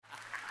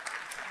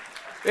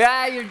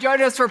Yeah, you've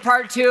joined us for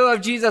part 2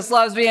 of Jesus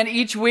Loves Me, and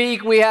each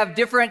week we have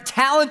different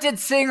talented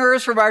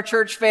singers from our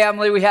church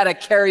family. We had a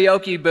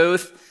karaoke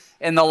booth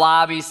in the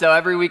lobby, so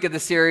every week of the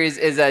series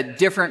is a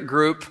different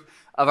group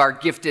of our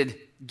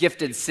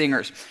gifted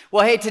singers.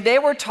 Well, hey, today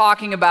we're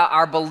talking about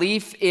our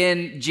belief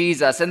in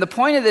Jesus, and the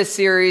point of this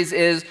series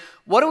is,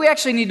 what do we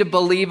actually need to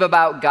believe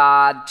about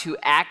God to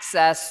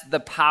access the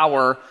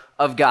power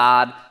of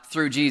God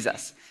through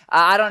Jesus?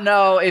 I don't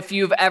know if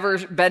you've ever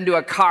been to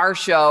a car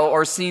show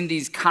or seen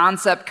these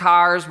concept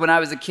cars. When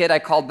I was a kid, I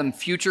called them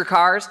future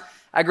cars.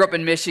 I grew up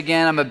in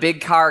Michigan. I'm a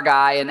big car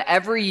guy, and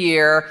every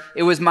year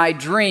it was my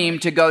dream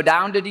to go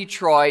down to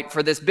Detroit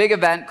for this big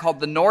event called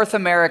the North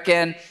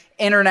American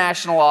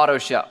International Auto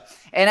Show.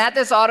 And at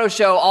this auto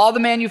show, all the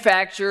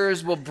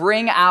manufacturers will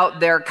bring out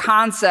their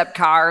concept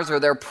cars or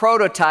their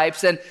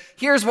prototypes. And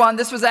here's one.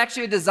 This was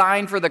actually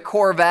designed for the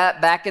Corvette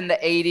back in the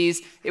 80s.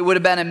 It would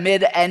have been a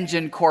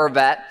mid-engine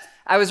Corvette.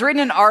 I was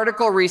reading an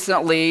article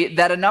recently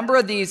that a number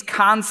of these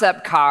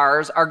concept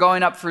cars are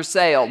going up for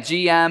sale.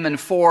 GM and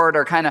Ford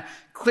are kind of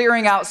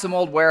clearing out some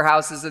old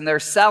warehouses, and they're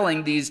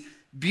selling these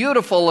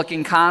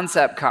beautiful-looking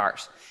concept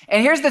cars.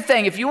 And here's the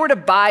thing, if you were to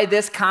buy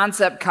this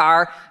concept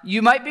car,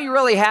 you might be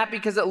really happy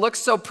because it looks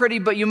so pretty,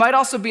 but you might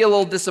also be a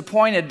little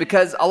disappointed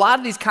because a lot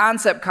of these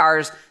concept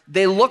cars,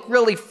 they look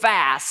really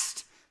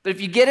fast, but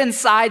if you get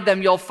inside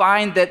them, you'll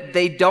find that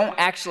they don't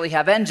actually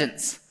have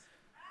engines.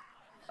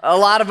 A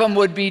lot of them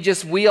would be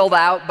just wheeled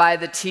out by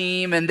the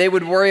team, and they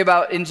would worry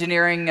about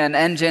engineering an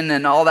engine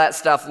and all that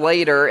stuff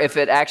later if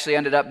it actually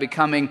ended up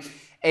becoming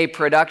a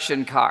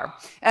production car.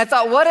 And I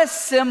thought, what a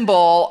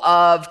symbol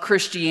of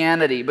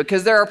Christianity,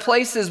 because there are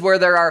places where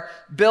there are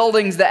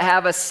buildings that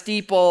have a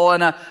steeple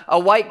and a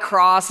white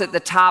cross at the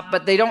top,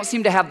 but they don't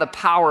seem to have the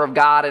power of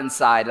God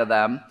inside of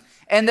them.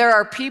 And there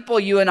are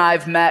people you and I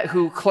have met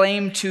who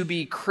claim to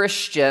be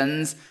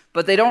Christians,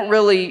 but they don't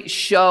really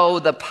show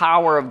the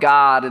power of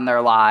God in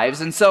their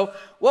lives. And so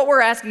what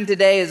we're asking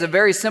today is a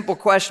very simple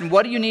question.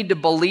 What do you need to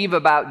believe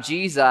about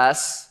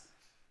Jesus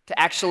to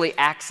actually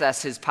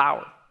access his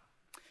power?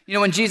 You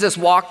know, when Jesus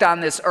walked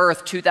on this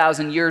earth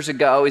 2,000 years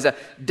ago, he's a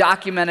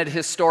documented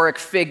historic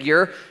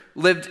figure,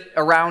 lived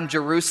around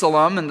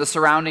Jerusalem and the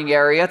surrounding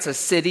area. It's a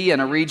city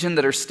and a region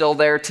that are still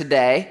there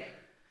today.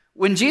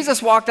 When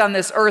Jesus walked on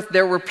this earth,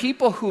 there were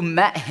people who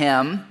met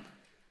him,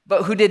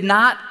 but who did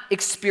not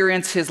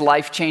experience his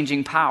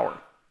life-changing power.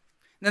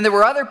 Then there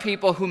were other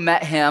people who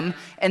met him,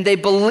 and they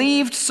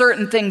believed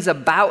certain things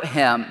about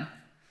him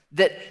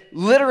that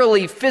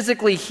literally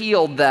physically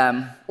healed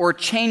them or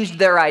changed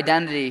their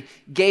identity,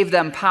 gave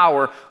them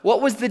power.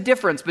 What was the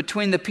difference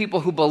between the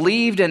people who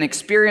believed and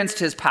experienced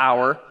his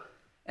power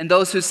and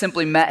those who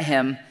simply met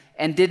him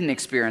and didn't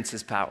experience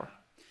his power?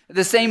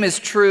 The same is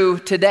true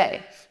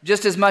today.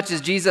 Just as much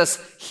as Jesus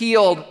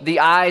healed the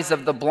eyes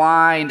of the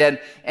blind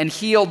and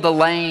healed the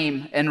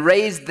lame and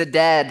raised the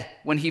dead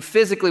when he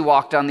physically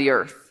walked on the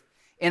earth,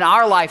 in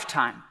our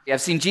lifetime, I've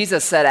seen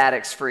Jesus set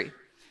addicts free.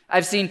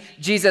 I've seen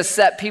Jesus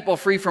set people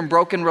free from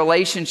broken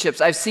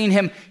relationships. I've seen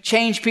him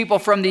change people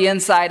from the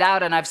inside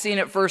out, and I've seen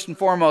it first and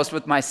foremost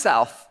with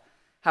myself,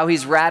 how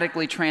he's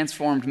radically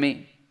transformed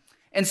me.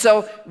 And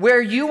so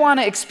where you want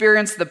to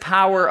experience the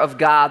power of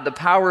God, the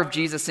power of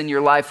Jesus in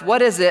your life,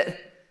 what is it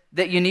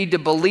that you need to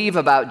believe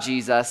about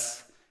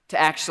Jesus to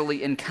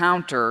actually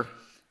encounter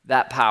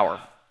that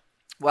power?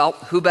 Well,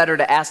 who better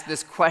to ask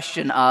this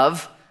question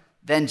of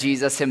than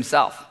Jesus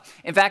himself?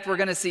 In fact, we're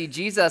going to see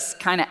Jesus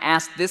kind of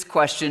ask this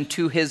question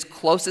to his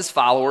closest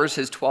followers,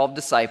 his 12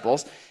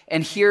 disciples,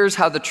 and here's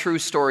how the true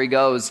story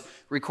goes,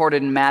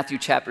 recorded in Matthew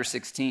chapter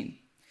 16.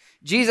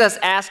 Jesus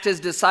asked his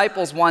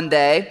disciples one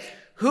day,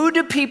 "Who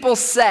do people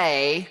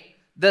say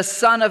the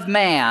Son of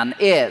Man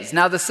is?"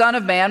 Now, the Son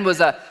of Man was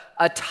a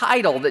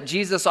title that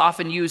Jesus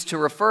often used to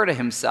refer to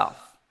himself.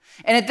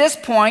 And at this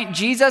point,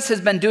 Jesus has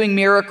been doing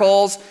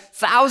miracles.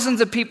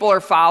 Thousands of people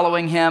are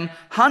following him.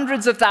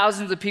 Hundreds of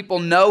thousands of people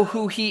know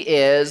who he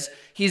is.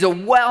 He's a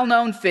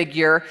well-known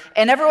figure,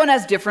 and everyone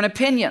has different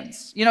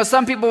opinions. You know,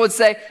 some people would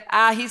say,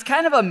 he's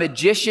kind of a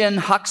magician,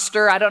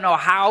 huckster. I don't know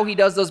how he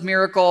does those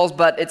miracles,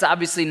 but it's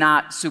obviously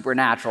not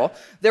supernatural.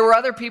 There were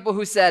other people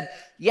who said,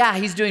 yeah,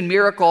 he's doing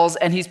miracles,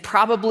 and he's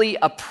probably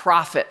a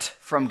prophet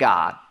from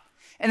God.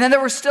 And then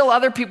there were still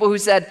other people who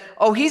said,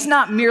 oh, he's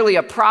not merely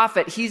a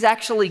prophet, he's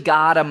actually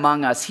God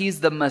among us. He's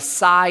the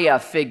Messiah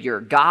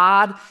figure,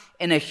 God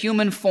in a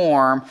human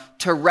form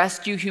to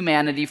rescue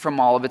humanity from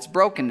all of its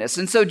brokenness.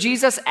 And so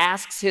Jesus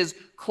asks his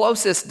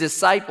closest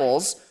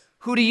disciples,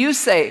 who do you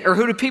say, or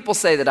who do people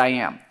say that I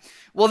am?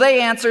 Well,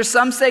 they answer,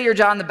 some say you're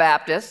John the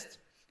Baptist,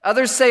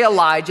 others say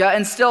Elijah,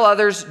 and still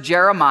others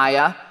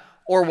Jeremiah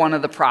or one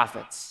of the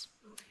prophets.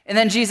 And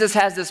then Jesus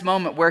has this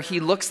moment where he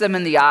looks them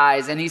in the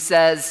eyes and he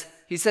says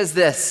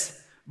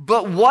this,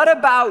 but what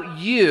about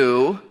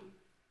you?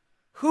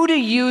 Who do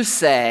you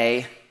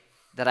say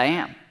that I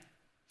am?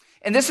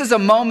 And this is a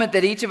moment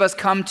that each of us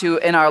come to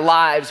in our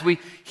lives. We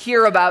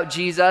hear about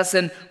Jesus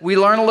and we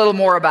learn a little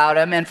more about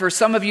him. And for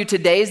some of you,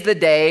 today's the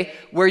day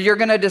where you're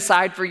going to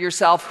decide for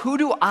yourself, who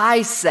do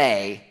I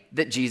say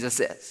that Jesus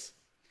is?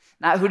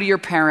 Not who do your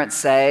parents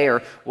say,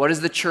 or what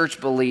does the church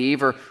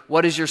believe, or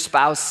what does your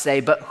spouse say,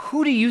 but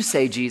who do you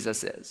say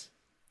Jesus is?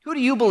 Who do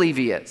you believe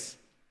he is?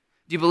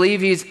 Do you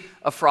believe he's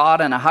a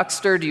fraud and a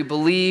huckster? Do you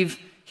believe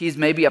he's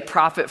maybe a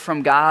prophet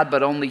from God,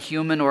 but only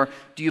human? Or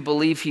do you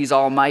believe he's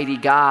Almighty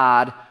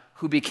God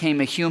who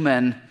became a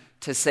human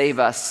to save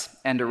us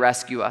and to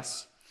rescue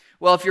us?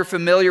 Well, if you're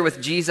familiar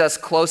with Jesus'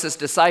 closest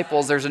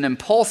disciples, there's an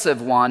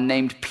impulsive one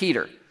named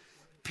Peter.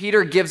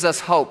 Peter gives us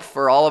hope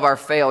for all of our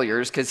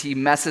failures because he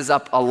messes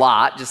up a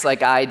lot, just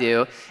like I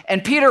do.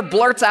 And Peter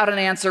blurts out an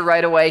answer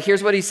right away.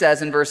 Here's what he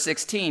says in verse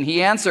 16.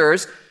 He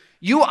answers,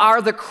 "You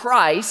are the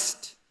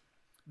Christ,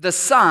 the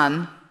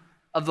Son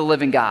of the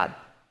living God."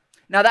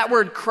 Now, that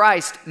word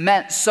Christ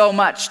meant so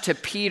much to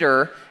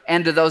Peter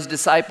and to those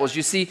disciples.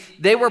 You see,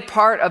 they were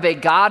part of a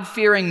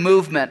God-fearing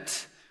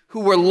movement who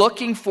were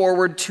looking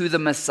forward to the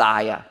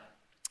Messiah.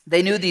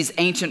 They knew these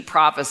ancient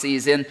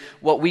prophecies in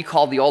what we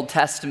call the Old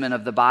Testament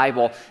of the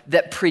Bible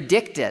that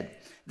predicted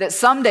that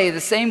someday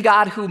the same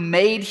God who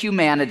made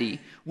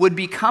humanity would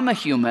become a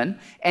human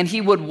and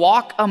he would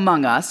walk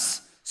among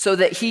us so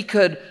that he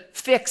could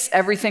fix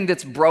everything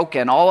that's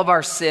broken, all of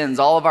our sins,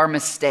 all of our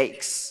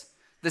mistakes,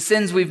 the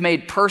sins we've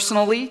made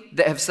personally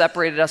that have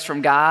separated us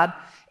from God,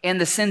 and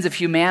the sins of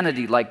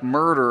humanity like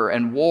murder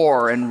and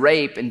war and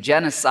rape and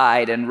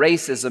genocide and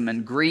racism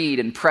and greed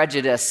and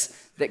prejudice,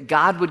 that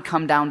God would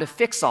come down to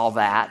fix all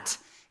that,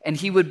 and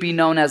he would be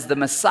known as the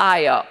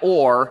Messiah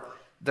or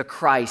the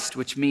Christ,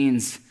 which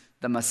means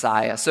the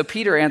Messiah. So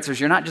Peter answers,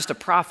 "You're not just a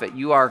prophet,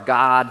 you are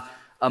God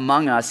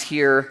among us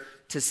here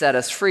to set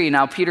us free."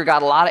 Now, Peter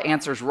got a lot of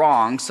answers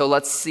wrong, so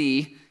let's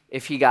see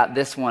if he got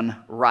this one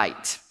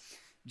right.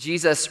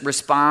 Jesus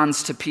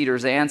responds to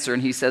Peter's answer,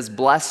 and he says,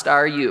 "Blessed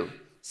are you,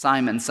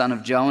 Simon, son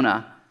of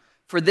Jonah,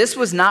 for this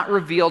was not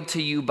revealed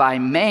to you by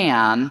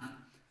man,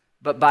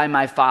 but by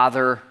my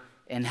Father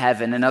in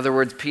heaven." In other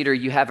words, Peter,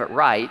 you have it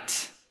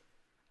right.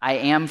 I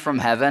am from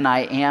heaven.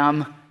 I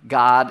am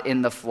God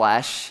in the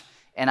flesh,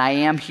 and I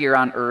am here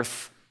on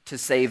earth to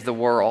save the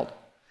world.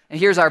 And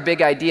here's our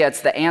big idea.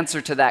 It's the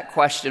answer to that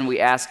question we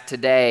asked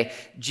today.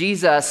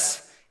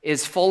 Jesus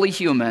is fully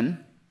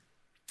human,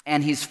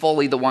 and he's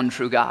fully the one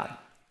true God.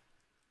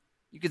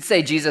 You could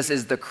say Jesus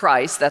is the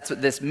Christ. That's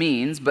what this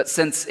means. But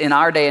since in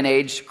our day and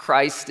age,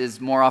 Christ is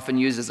more often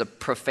used as a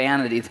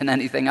profanity than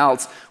anything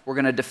else, we're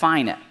going to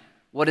define it.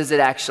 What does it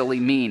actually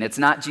mean? It's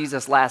not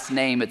Jesus' last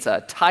name. It's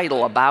a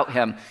title about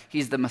him.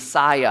 He's the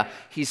Messiah.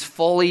 He's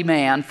fully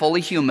man,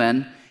 fully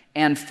human,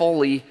 and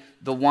fully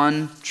the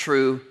one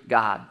true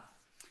God.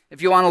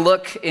 If you want to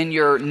look in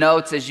your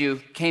notes as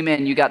you came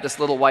in, you got this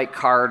little white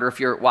card, or if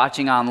you're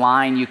watching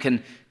online, you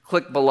can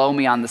click below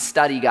me on the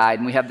study guide,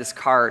 and we have this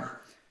card.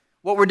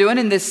 What we're doing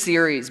in this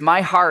series,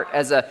 my heart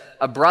as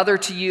a brother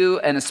to you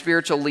and a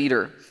spiritual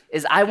leader,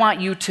 is I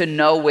want you to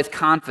know with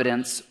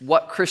confidence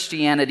what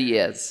Christianity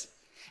is.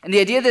 And the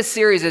idea of this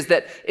series is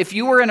that if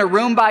you were in a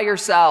room by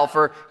yourself,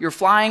 or you're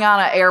flying on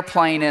an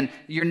airplane and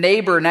your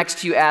neighbor next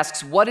to you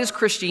asks, "What is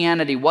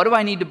Christianity? What do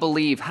I need to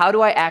believe? How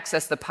do I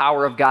access the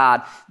power of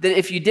God?" That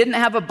if you didn't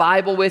have a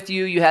Bible with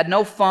you, you had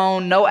no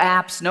phone, no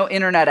apps, no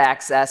internet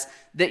access,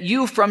 that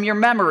you from your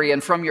memory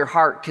and from your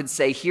heart could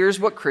say, "Here's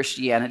what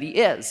Christianity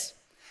is."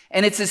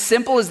 And it's as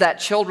simple as that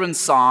children's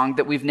song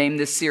that we've named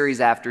this series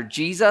after.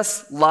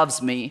 Jesus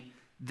loves me,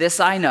 this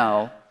I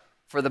know,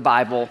 for the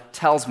Bible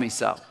tells me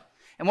so.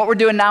 And what we're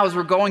doing now is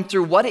we're going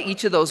through what do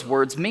each of those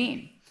words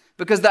mean.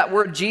 Because that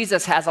word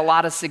Jesus has a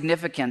lot of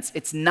significance.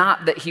 It's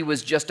not that he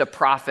was just a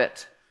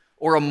prophet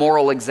or a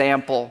moral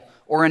example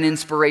or an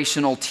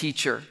inspirational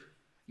teacher.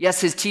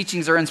 Yes, his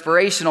teachings are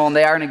inspirational and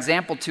they are an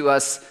example to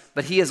us,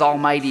 but he is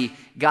Almighty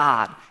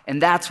God.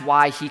 And that's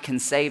why he can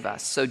save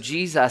us. So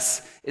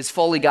Jesus is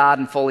fully God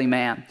and fully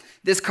man.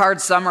 This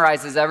card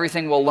summarizes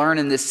everything we'll learn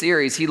in this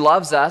series. He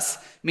loves us,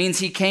 means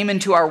he came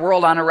into our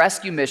world on a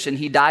rescue mission.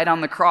 He died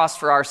on the cross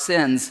for our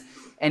sins,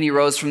 and he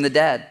rose from the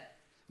dead.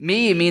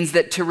 Me means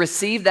that to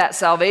receive that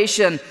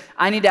salvation,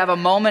 I need to have a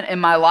moment in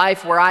my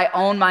life where I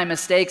own my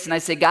mistakes and I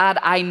say, "God,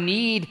 I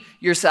need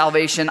your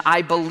salvation.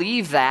 I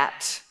believe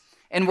that.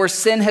 And where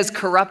sin has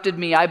corrupted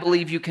me, I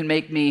believe you can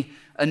make me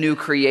a new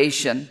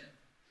creation."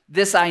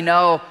 This I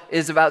know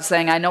is about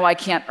saying, I know I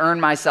can't earn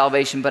my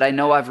salvation, but I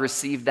know I've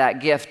received that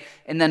gift.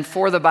 And then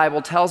for the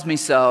Bible tells me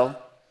so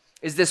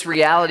is this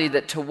reality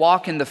that to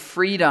walk in the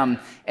freedom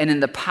and in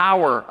the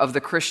power of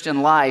the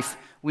Christian life,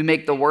 we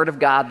make the Word of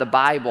God, the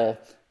Bible,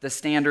 the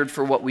standard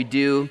for what we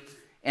do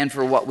and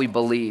for what we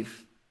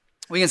believe.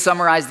 We can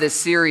summarize this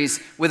series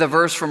with a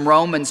verse from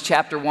Romans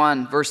chapter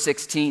 1, verse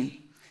 16.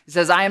 It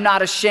says, "I am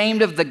not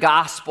ashamed of the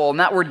gospel." And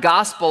that word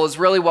gospel is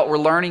really what we're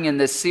learning in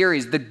this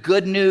series, the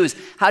good news.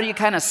 How do you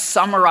kind of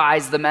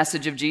summarize the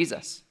message of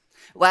Jesus?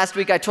 Last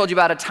week I told you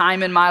about a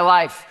time in my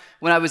life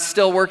when I was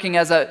still working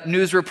as a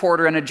news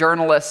reporter and a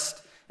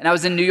journalist. And I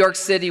was in New York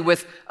City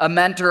with a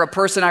mentor, a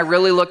person I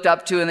really looked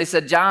up to, and they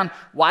said, John,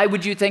 why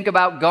would you think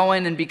about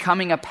going and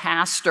becoming a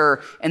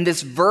pastor? And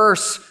this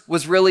verse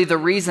was really the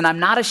reason. I'm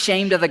not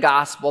ashamed of the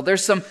gospel.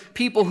 There's some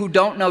people who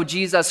don't know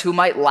Jesus who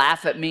might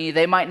laugh at me.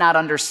 They might not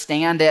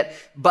understand it,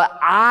 but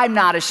I'm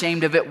not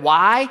ashamed of it.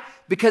 Why?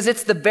 Because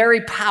it's the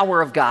very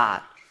power of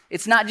God.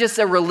 It's not just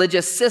a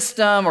religious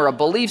system or a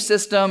belief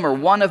system or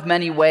one of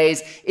many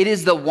ways. It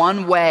is the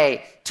one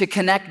way to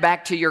connect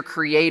back to your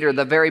Creator,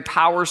 the very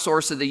power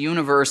source of the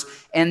universe.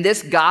 And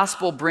this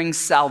gospel brings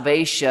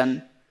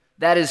salvation.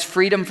 That is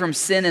freedom from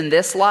sin in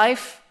this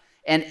life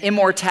and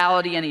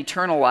immortality and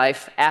eternal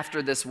life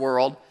after this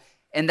world.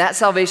 And that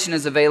salvation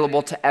is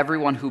available to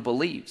everyone who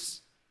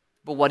believes.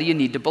 But what do you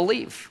need to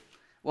believe?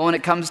 Well, when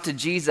it comes to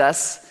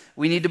Jesus,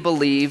 we need to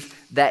believe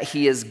that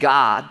He is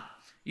God.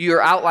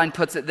 Your outline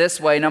puts it this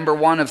way, number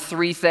one of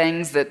three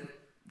things that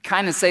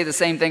kind of say the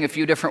same thing a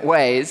few different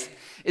ways,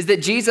 is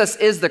that Jesus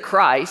is the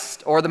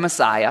Christ, or the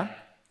Messiah,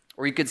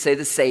 or you could say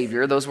the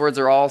Savior. Those words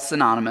are all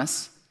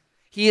synonymous.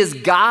 He is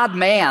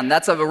God-man.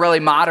 That's a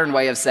really modern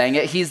way of saying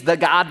it. He's the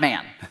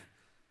God-man.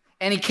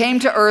 And He came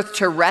to earth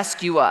to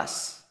rescue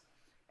us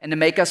and to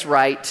make us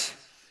right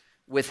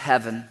with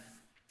heaven.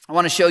 I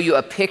want to show you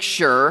a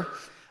picture,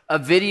 a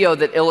video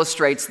that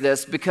illustrates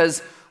this,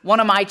 because one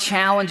of my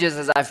challenges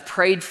as I've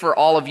prayed for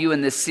all of you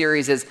in this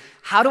series is,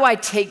 how do I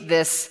take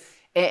this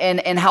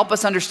and help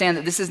us understand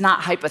that this is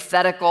not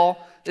hypothetical?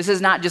 This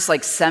is not just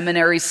like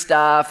seminary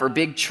stuff or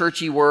big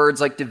churchy words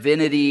like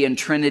divinity and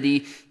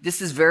Trinity.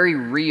 This is very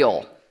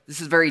real.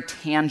 This is very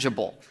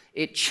tangible.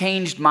 It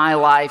changed my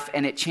life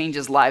and it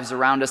changes lives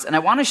around us. And I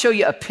want to show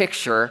you a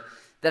picture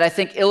that I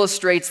think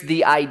illustrates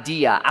the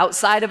idea,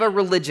 outside of a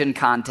religion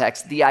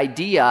context, the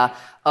idea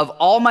of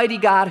Almighty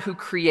God who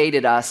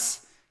created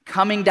us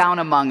coming down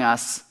among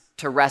us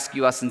to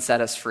rescue us and set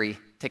us free.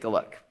 Take a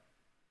look.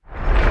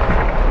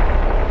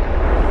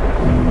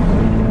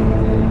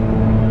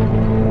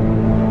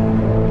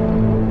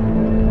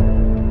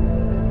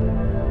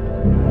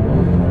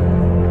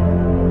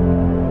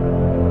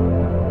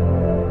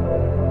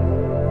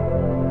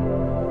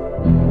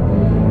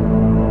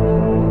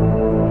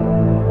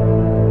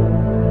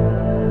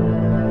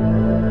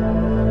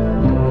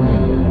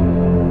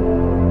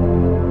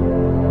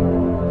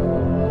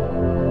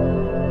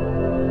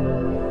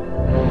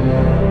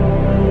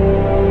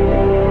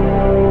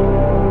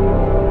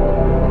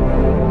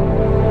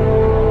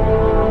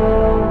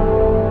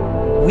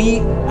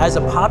 As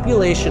a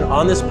population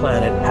on this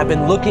planet have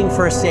been looking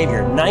for a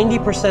savior.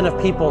 90%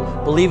 of people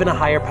believe in a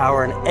higher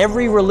power, and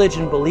every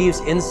religion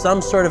believes in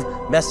some sort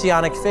of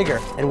messianic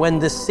figure. And when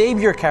this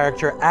savior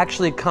character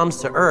actually comes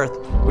to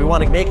earth, we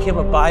want to make him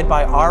abide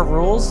by our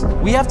rules.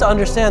 We have to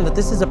understand that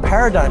this is a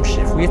paradigm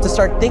shift. We have to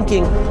start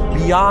thinking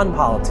beyond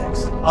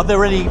politics. Are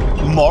there any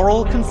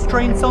moral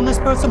constraints on this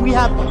person? We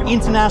have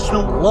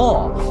international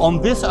law.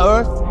 On this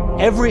earth,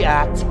 every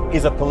act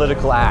is a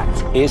political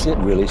act. Is it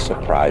really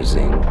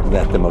surprising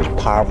that the most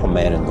powerful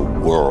man in the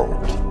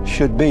world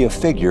should be a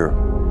figure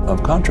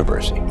of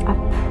controversy?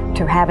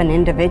 To have an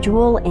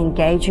individual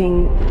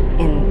engaging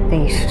in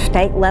these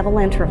state-level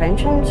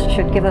interventions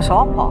should give us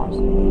all pause.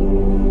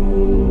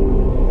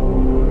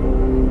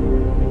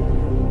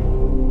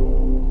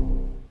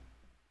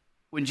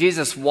 When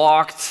Jesus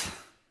walked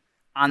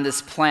on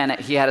this planet,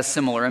 He had a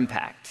similar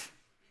impact.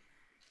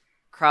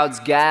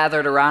 Crowds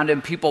gathered around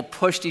Him. People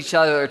pushed each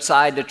other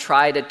aside to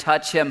try to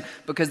touch Him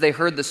because they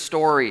heard the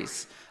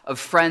stories of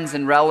friends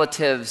and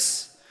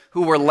relatives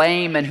who were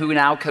lame and who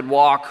now could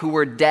walk, who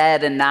were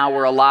dead and now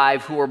were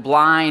alive, who were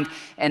blind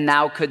and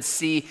now could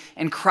see.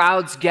 And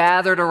crowds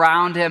gathered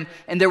around Him,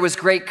 and there was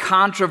great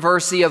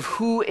controversy of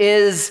who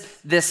is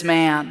this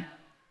man?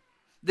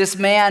 This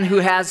man who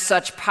has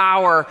such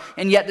power,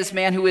 and yet this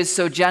man who is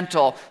so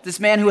gentle.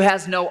 This man who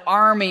has no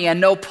army and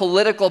no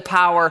political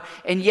power,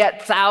 and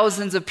yet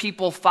thousands of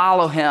people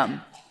follow him.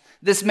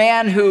 This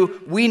man who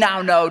we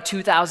now know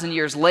 2,000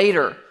 years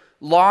later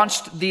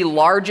launched the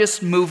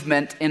largest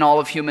movement in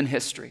all of human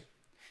history.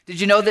 Did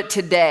you know that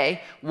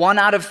today, 1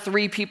 out of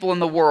 3 people in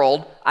the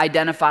world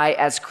identify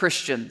as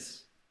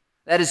Christians?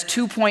 That is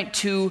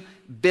 2.2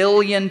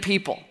 billion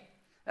people.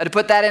 To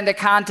put that into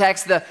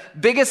context, the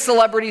biggest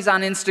celebrities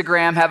on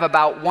Instagram have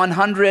about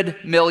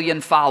 100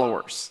 million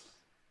followers.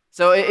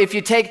 So if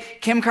you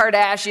take Kim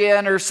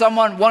Kardashian or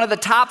someone, one of the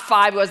top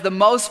 5 who has the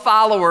most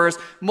followers,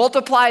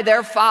 multiply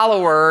their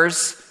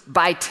followers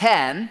by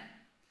 10,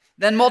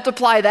 then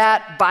multiply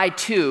that by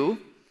 2,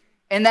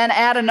 and then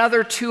add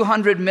another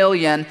 200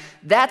 million.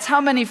 That's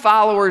how many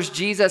followers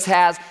Jesus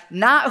has,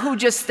 not who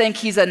just think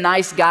He's a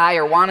nice guy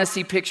or want to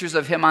see pictures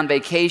of Him on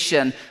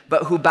vacation,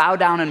 but who bow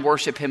down and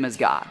worship Him as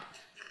God.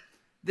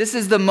 This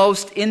is the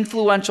most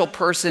influential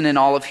person in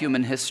all of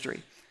human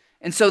history.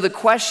 And so the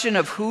question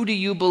of who do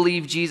you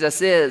believe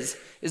Jesus is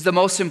the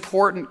most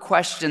important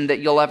question that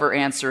you'll ever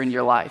answer in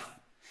your life.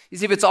 You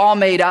see, if it's all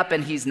made up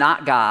and He's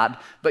not God,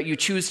 but you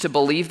choose to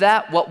believe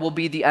that, what will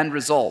be the end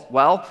result?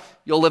 Well,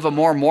 you'll live a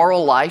more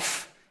moral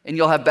life and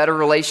you'll have better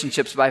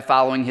relationships by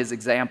following His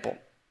example.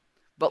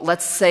 But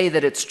let's say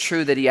that it's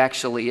true that He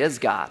actually is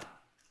God.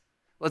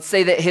 Let's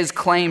say that his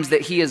claims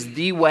that he is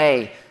the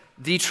way,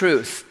 the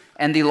truth,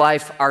 and the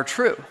life are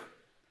true.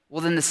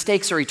 Well, then the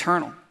stakes are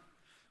eternal.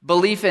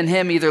 Belief in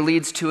him either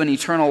leads to an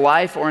eternal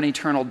life or an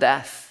eternal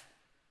death.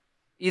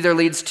 Either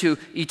leads to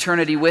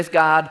eternity with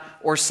God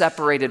or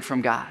separated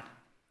from God.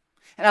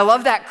 And I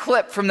love that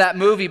clip from that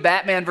movie,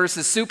 Batman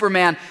versus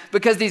Superman,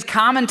 because these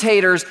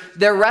commentators,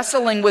 they're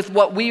wrestling with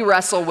what we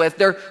wrestle with.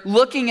 They're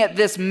looking at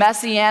this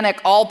messianic,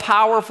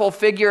 all-powerful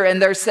figure,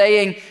 and they're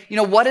saying,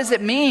 what does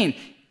it mean?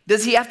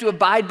 Does he have to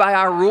abide by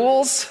our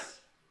rules?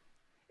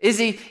 Is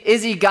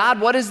he God?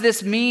 What does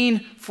this mean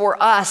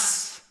for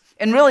us?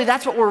 And really,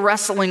 that's what we're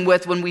wrestling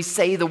with when we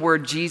say the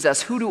word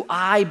Jesus. Who do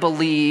I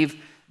believe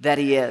that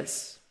he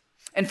is?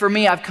 And for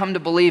me, I've come to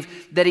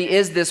believe that he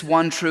is this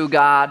one true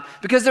God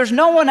because there's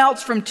no one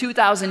else from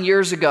 2,000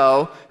 years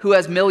ago who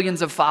has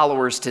millions of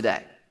followers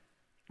today.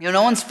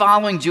 No one's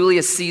following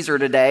Julius Caesar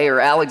today or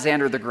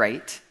Alexander the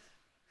Great.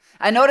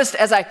 I noticed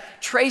as I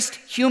traced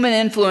human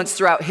influence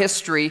throughout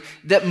history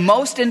that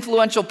most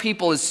influential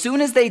people, as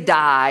soon as they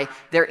die,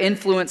 their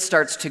influence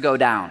starts to go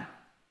down.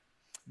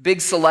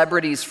 Big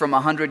celebrities from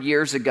 100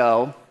 years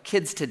ago,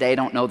 kids today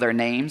don't know their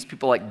names.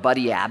 People like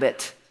Buddy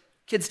Abbott,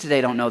 kids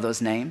today don't know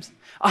those names.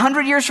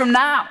 100 years from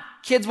now,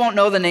 kids won't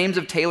know the names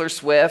of Taylor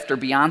Swift or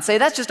Beyonce.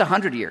 That's just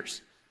 100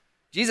 years.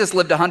 Jesus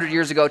lived 100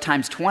 years ago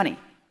times 20.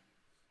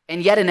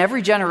 And yet in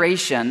every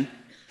generation,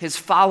 his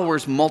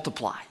followers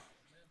multiply.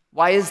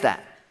 Why is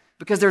that?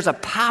 Because there's a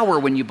power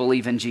when you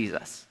believe in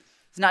Jesus.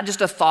 It's not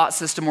just a thought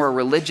system or a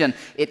religion.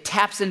 It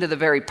taps into the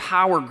very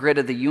power grid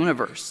of the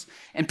universe.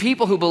 And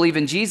people who believe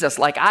in Jesus,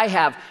 like I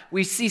have,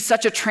 we see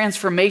such a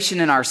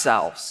transformation in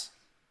ourselves.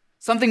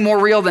 Something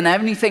more real than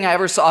anything I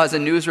ever saw as a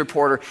news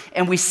reporter.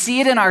 And we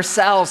see it in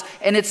ourselves,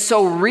 and it's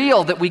so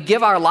real that we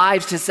give our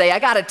lives to say, I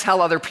got to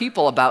tell other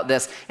people about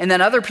this. And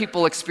then other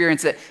people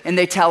experience it, and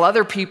they tell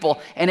other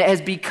people, and it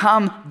has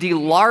become the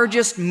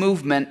largest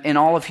movement in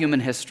all of human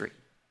history.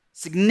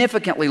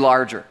 Significantly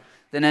larger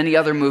than any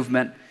other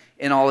movement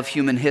in all of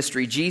human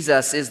history.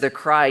 Jesus is the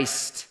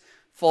Christ,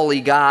 fully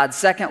God.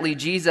 Secondly,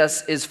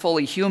 Jesus is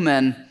fully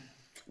human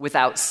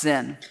without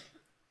sin.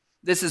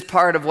 This is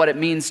part of what it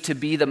means to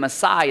be the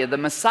Messiah. The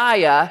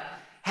Messiah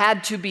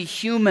had to be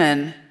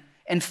human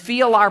and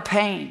feel our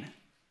pain.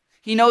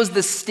 He knows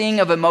the sting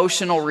of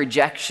emotional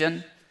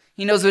rejection.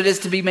 He knows what it is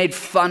to be made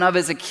fun of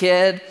as a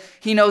kid.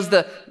 He knows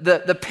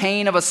the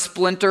pain of a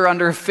splinter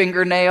under a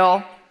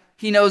fingernail.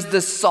 He knows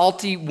the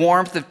salty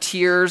warmth of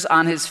tears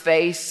on his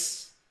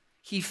face.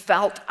 He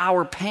felt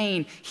our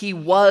pain. He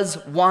was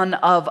one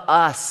of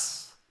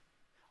us.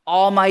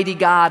 Almighty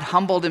God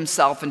humbled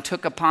himself and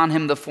took upon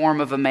him the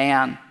form of a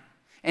man.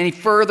 And he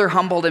further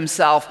humbled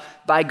himself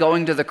by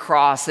going to the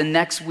cross. And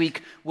next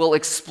week, we'll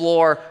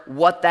explore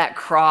what that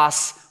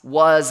cross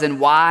was and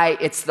why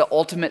it's the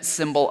ultimate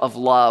symbol of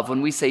love.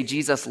 When we say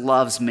Jesus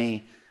loves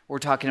me, we're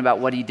talking about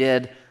what he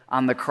did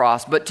on the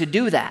cross. But to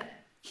do that,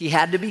 he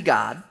had to be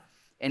God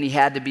and he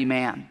had to be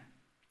man.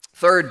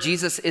 Third,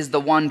 Jesus is the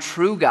one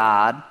true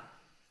God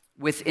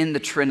within the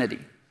Trinity.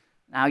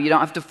 Now, you don't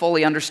have to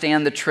fully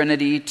understand the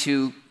Trinity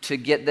to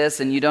get this,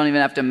 and you don't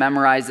even have to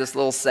memorize this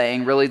little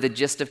saying. Really, the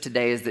gist of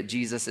today is that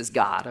Jesus is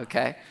God,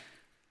 okay?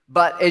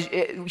 But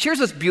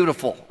here's what's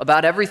beautiful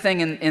about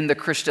everything in the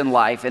Christian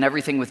life and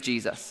everything with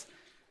Jesus.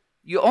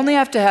 You only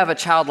have to have a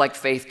childlike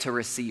faith to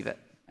receive it,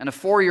 and a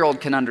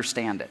 4-year-old can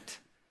understand it.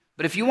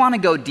 But if you want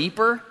to go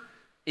deeper,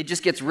 it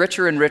just gets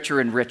richer and richer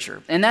and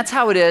richer. And that's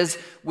how it is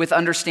with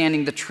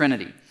understanding the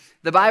Trinity.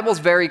 The Bible's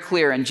very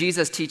clear, and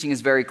Jesus' teaching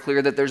is very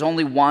clear that there's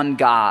only one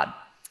God.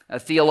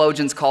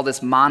 Theologians call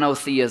this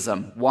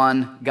monotheism,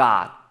 one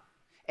God.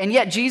 And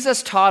yet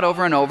Jesus taught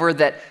over and over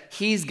that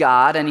he's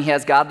God, and he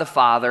has God the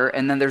Father,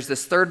 and then there's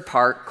this third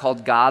part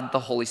called God the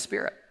Holy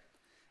Spirit.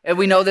 And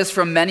we know this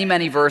from many,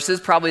 many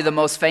verses. Probably the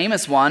most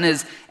famous one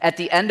is at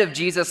the end of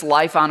Jesus'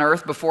 life on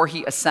earth before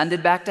he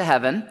ascended back to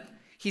heaven.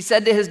 He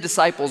said to his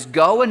disciples,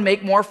 "Go and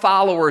make more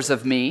followers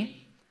of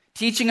me,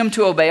 teaching them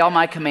to obey all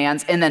my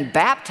commands, and then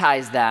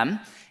baptize them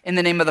in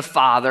the name of the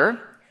Father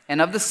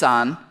and of the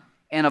Son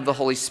and of the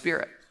Holy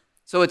Spirit."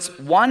 So it's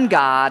one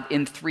God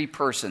in 3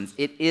 persons.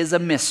 It is a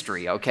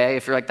mystery, okay?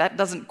 If you're like, that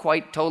doesn't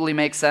quite totally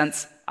make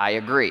sense, I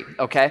agree,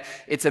 okay?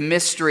 It's a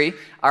mystery.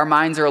 Our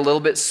minds are a little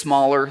bit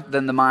smaller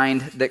than the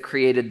mind that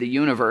created the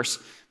universe.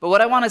 But what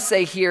I want to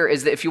say here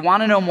is that if you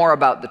want to know more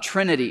about the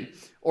Trinity,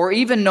 or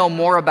even know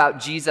more about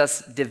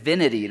Jesus'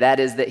 divinity, that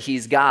is that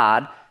he's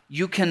God,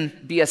 you can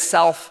be a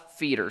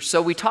self-feeder.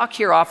 So we talk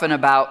here often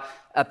about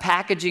a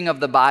packaging of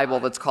the Bible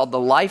that's called the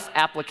Life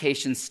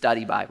Application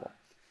Study Bible.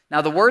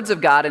 Now, the words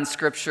of God in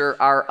Scripture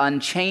are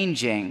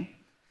unchanging,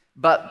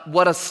 but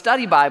what a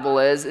study Bible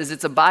is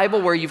it's a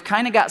Bible where you've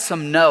kind of got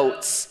some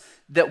notes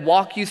that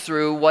walk you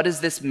through what does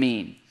this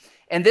mean.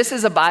 And this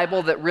is a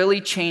Bible that really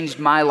changed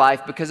my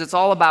life because it's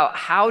all about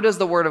how does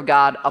the Word of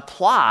God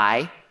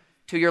apply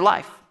to your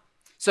life.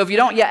 So if you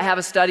don't yet have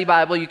a study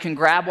Bible, you can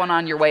grab one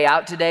on your way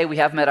out today. We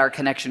have them at our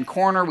Connection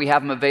Corner. We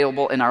have them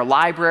available in our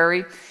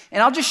library.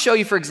 And I'll just show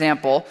you, for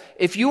example,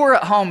 if you were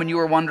at home and you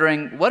were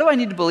wondering, what do I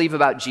need to believe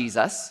about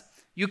Jesus?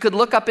 you could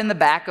look up in the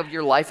back of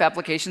your Life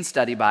Application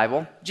Study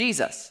Bible,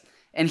 Jesus.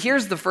 And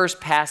here's the first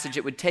passage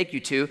it would take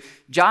you to,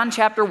 John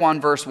chapter 1,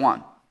 verse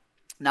 1.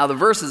 Now the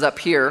verse is up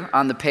here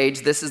on the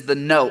page. This is the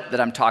note that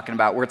I'm talking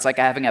about, where it's like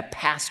having a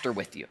pastor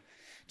with you.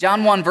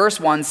 John 1, verse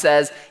 1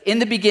 says, "In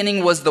the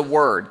beginning was the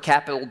Word,"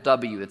 capital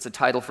W. It's a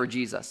title for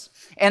Jesus.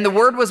 "And the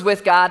Word was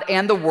with God,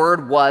 and the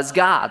Word was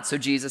God." So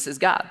Jesus is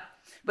God.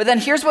 But then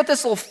here's what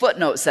this little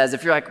footnote says.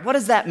 If you're like, what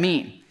does that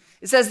mean?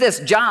 It says this: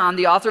 John,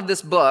 the author of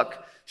this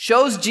book,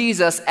 shows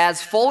Jesus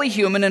as fully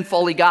human and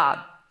fully God.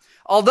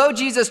 Although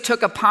Jesus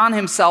took upon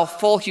himself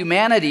full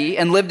humanity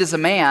and lived as a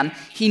man,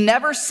 he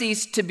never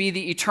ceased to be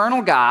the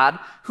eternal God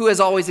who has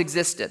always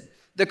existed,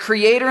 the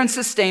creator and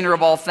sustainer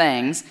of all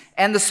things,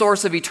 and the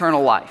source of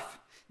eternal life.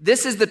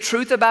 This is the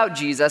truth about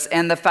Jesus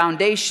and the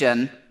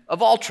foundation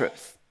of all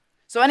truth.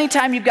 So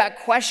anytime you've got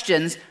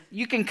questions,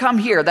 you can come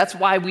here. That's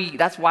why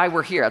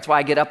we're here. That's why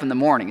I get up in the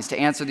morning, is to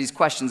answer these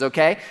questions,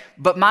 okay?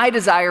 But my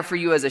desire for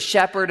you as a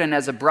shepherd and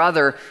as a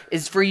brother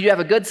is for you to have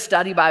a good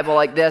study Bible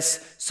like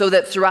this, so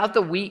that throughout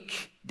the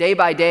week, day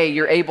by day,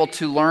 you're able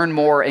to learn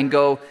more and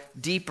go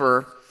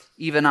deeper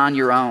even on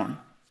your own.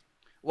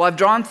 Well, I've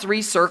drawn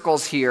 3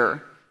 circles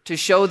here to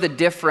show the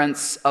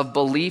difference of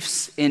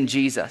beliefs in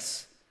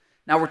Jesus.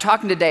 Now, we're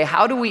talking today,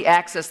 how do we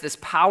access this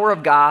power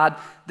of God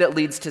that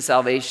leads to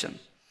salvation?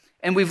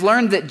 And we've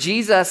learned that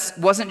Jesus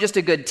wasn't just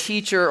a good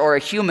teacher or a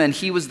human,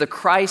 he was the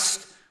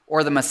Christ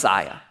or the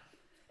Messiah.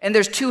 And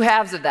there's 2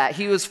 halves of that.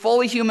 He was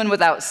fully human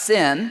without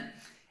sin,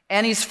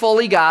 and he's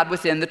fully God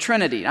within the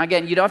Trinity. Now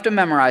again, you don't have to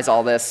memorize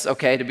all this,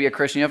 okay? To be a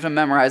Christian, you don't have to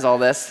memorize all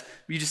this.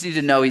 You just need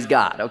to know he's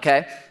God,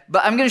 okay?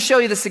 But I'm going to show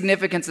you the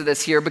significance of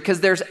this here,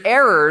 because there's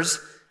errors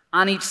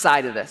on each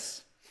side of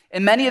this.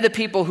 And many of the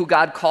people who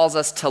God calls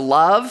us to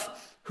love,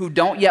 who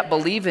don't yet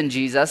believe in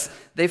Jesus,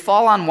 they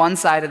fall on one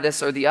side of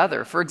this or the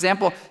other. For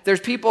example,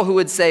 there's people who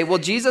would say, well,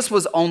 Jesus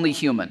was only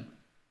human.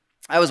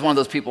 I was one of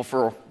those people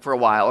for a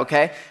while,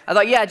 okay? I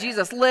thought, yeah,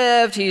 Jesus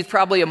lived, he's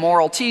probably a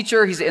moral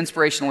teacher, he's an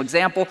inspirational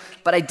example,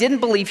 but I didn't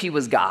believe he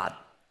was God.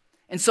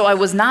 And so I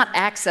was not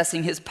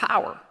accessing his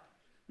power.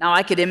 Now,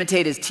 I could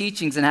imitate his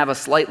teachings and have a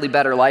slightly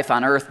better life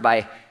on earth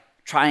by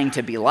trying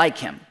to be like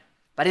him,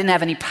 but I didn't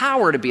have any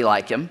power to be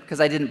like him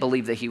because I didn't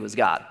believe that he was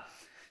God.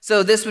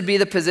 So this would be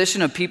the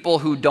position of people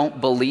who don't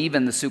believe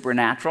in the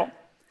supernatural.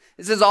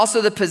 This is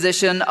also the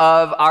position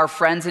of our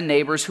friends and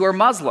neighbors who are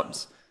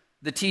Muslims.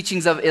 The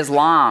teachings of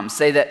Islam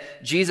say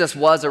that Jesus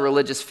was a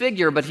religious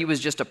figure, but he was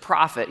just a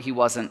prophet. He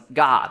wasn't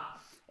God.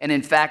 And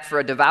in fact, for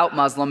a devout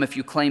Muslim, if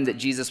you claim that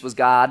Jesus was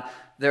God,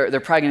 they're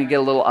probably going to get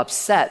a little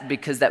upset,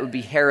 because that would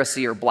be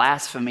heresy or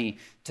blasphemy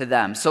to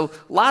them. So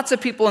lots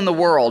of people in the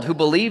world who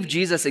believe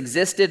Jesus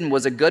existed and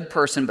was a good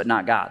person, but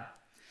not God.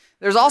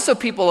 There's also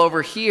people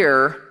over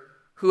here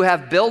who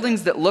have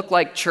buildings that look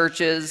like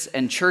churches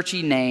and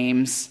churchy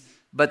names,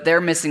 but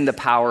they're missing the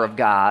power of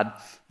God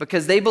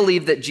because they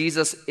believe that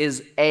Jesus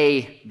is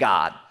a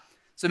God.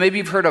 So maybe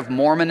you've heard of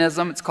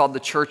Mormonism. It's called the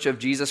Church of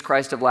Jesus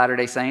Christ of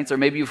Latter-day Saints. Or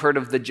maybe you've heard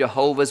of the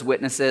Jehovah's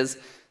Witnesses.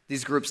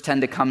 These groups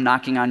tend to come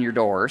knocking on your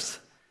doors.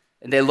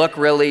 And they look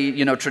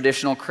really,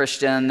 traditional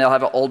Christian. They'll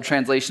have an old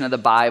translation of the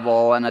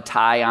Bible and a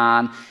tie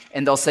on.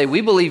 And they'll say,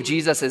 we believe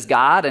Jesus is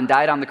God and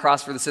died on the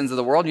cross for the sins of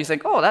the world. And you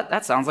think, oh,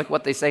 that sounds like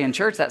what they say in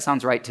church. That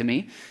sounds right to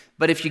me.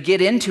 But if you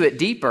get into it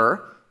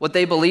deeper, what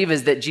they believe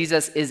is that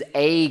Jesus is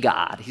a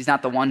God. He's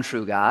not the one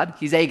true God.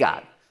 He's a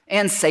God.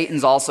 And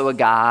Satan's also a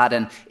God.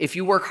 And if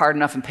you work hard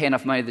enough and pay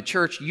enough money to the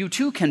church, you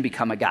too can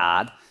become a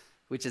God,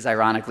 which is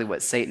ironically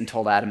what Satan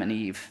told Adam and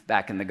Eve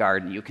back in the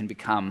garden. You can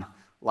become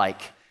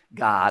like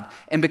God.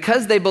 And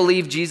because they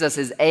believe Jesus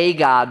is a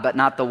God, but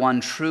not the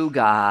one true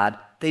God,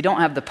 they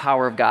don't have the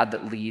power of God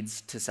that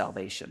leads to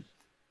salvation.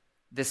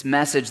 This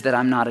message that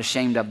I'm not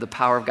ashamed of, the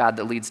power of God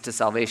that leads to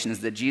salvation, is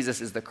that Jesus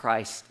is the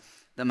Christ,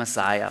 the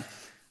Messiah,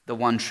 the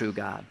one true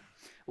God.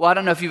 Well, I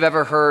don't know if you've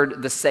ever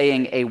heard the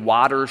saying, a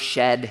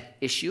watershed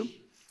issue.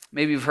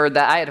 Maybe you've heard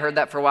that. I had heard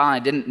that for a while and I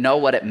didn't know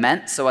what it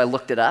meant, so I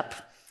looked it up.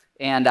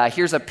 And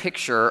here's a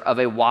picture of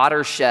a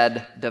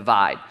watershed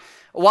divide.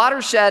 A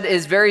watershed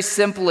is very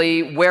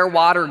simply where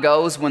water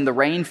goes when the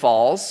rain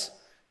falls.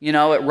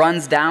 It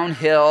runs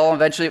downhill.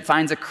 Eventually it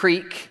finds a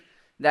creek.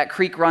 That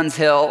creek runs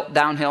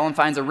downhill and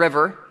finds a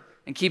river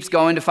and keeps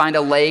going to find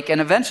a lake.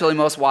 And eventually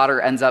most water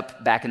ends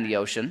up back in the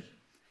ocean.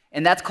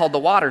 And that's called the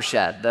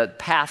watershed, the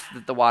path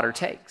that the water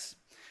takes.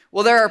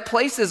 Well, there are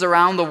places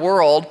around the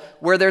world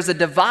where there's a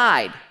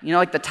divide,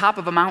 like the top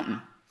of a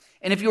mountain.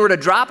 And if you were to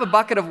drop a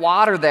bucket of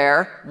water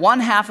there, one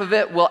half of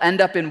it will end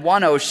up in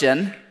one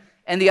ocean,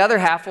 and the other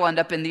half will end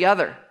up in the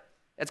other.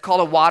 It's called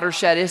a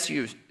watershed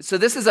issue. So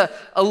this is a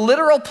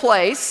literal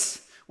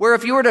place where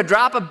if you were to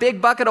drop a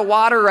big bucket of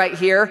water right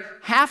here,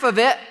 half of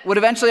it would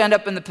eventually end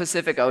up in the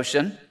Pacific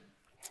Ocean,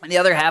 and the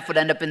other half would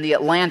end up in the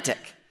Atlantic.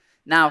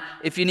 Now,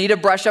 if you need to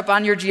brush up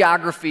on your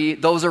geography,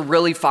 those are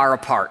really far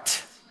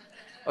apart.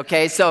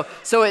 Okay, so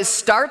it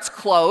starts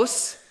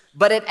close,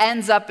 but it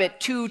ends up at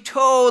 2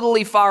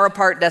 totally far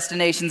apart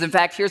destinations. In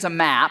fact, here's a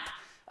map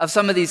of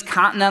some of these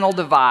continental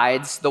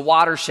divides, the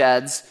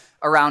watersheds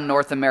around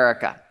North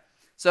America.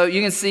 So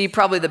you can see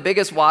probably the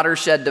biggest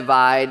watershed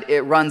divide.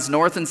 It runs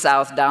north and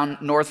south down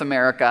North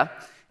America,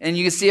 and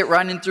you can see it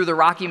running through the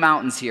Rocky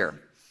Mountains here.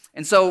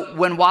 And so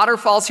when water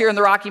falls here in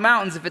the Rocky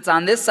Mountains, if it's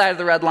on this side of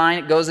the red line,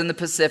 it goes in the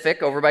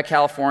Pacific over by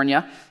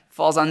California. If it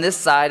falls on this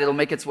side, it'll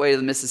make its way to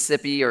the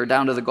Mississippi or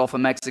down to the Gulf of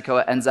Mexico.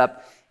 It ends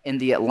up in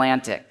the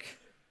Atlantic.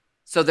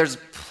 So there's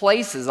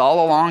places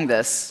all along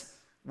this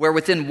where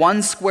within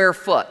 1 square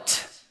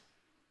foot,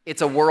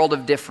 it's a world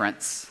of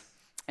difference.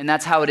 And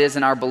that's how it is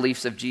in our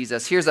beliefs of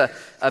Jesus. Here's a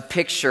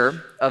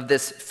picture of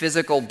this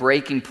physical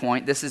breaking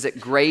point. This is at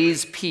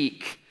Gray's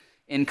Peak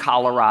in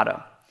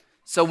Colorado.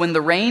 So when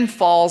the rain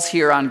falls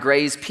here on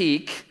Gray's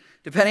Peak,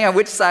 depending on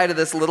which side of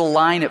this little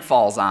line it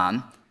falls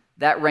on,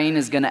 that rain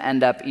is going to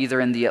end up either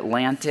in the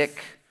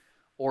Atlantic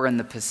or in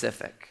the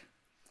Pacific.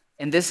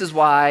 And this is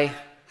why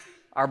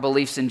our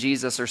beliefs in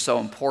Jesus are so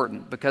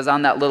important, because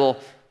on that little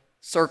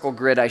circle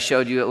grid I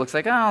showed you, it looks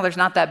like, oh, there's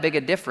not that big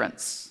a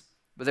difference,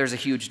 but there's a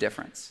huge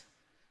difference.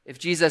 If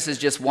Jesus is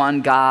just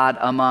one God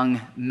among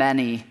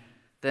many,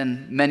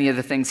 then many of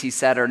the things he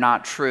said are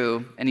not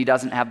true, and he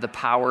doesn't have the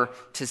power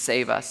to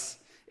save us.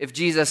 If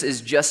Jesus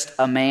is just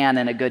a man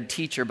and a good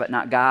teacher, but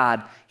not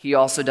God, he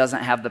also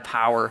doesn't have the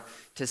power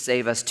to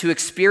save us. To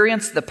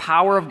experience the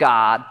power of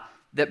God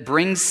that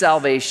brings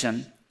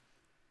salvation,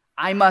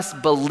 I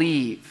must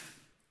believe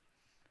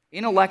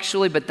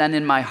intellectually, but then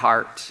in my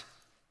heart,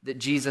 that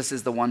Jesus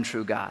is the one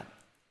true God.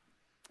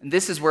 And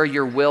this is where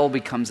your will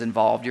becomes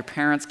involved. Your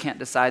parents can't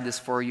decide this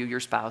for you. Your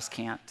spouse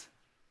can't.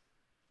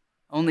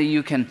 Only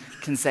you can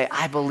say,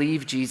 I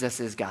believe Jesus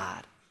is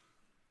God.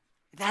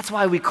 That's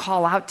why we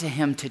call out to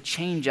him to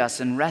change us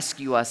and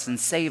rescue us and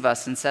save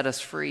us and set us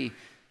free,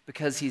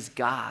 because he's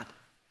God.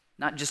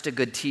 Not just a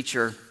good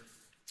teacher,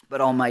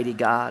 but Almighty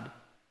God.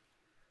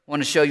 I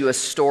want to show you a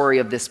story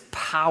of this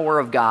power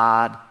of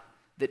God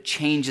that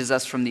changes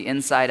us from the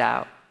inside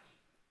out.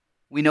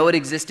 We know it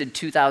existed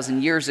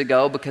 2,000 years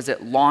ago because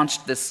it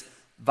launched this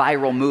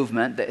viral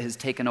movement that has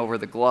taken over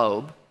the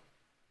globe.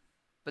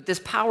 But this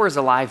power is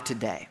alive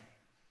today.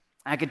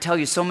 I could tell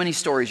you so many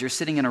stories. You're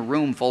sitting in a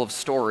room full of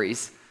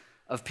stories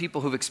of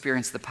people who've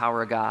experienced the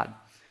power of God.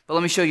 But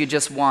let me show you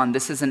just one.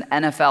 This is an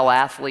NFL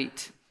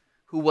athlete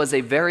who was a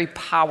very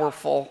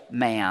powerful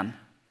man,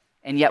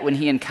 and yet when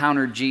he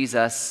encountered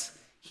Jesus,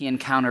 he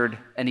encountered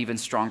an even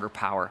stronger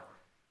power.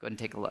 Go ahead and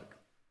take a look.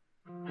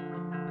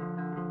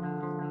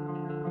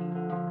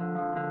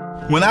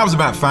 When I was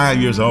about 5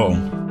 years old,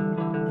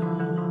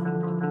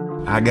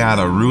 I got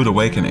a rude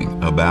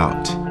awakening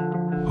about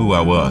who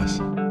I was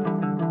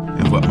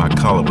and what my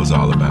color was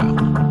all about.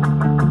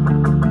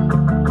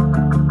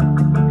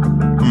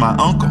 My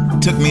uncle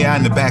took me out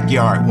in the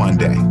backyard one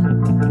day,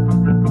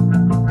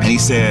 and he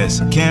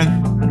says, Ken,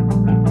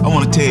 I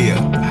want to tell you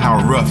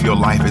how rough your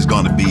life is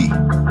going to be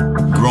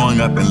growing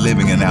up and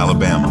living in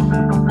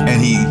Alabama.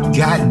 And he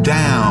got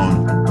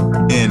down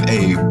in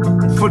a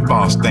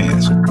football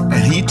stance,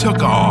 and he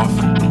took off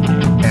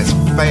as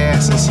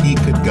fast as he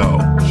could go.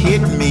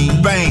 Hit me,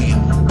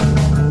 bam!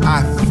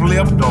 I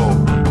flipped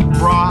over,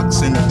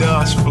 rocks and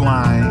dust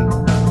flying,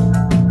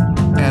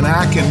 and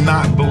I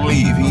cannot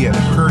believe he had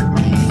hurt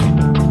me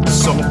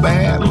so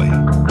badly.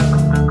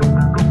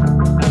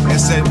 And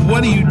said,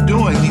 what are you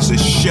doing? He said,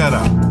 shut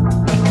up.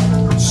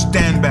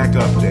 Stand back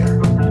up there.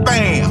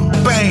 Bam,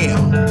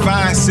 bam,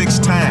 5, 6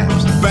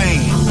 times,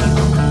 bam.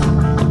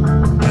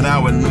 And I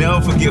would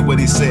never forget what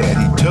he said.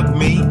 He took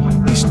me,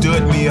 he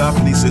stood me up,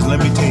 and he says, let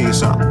me tell you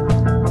something.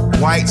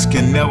 Whites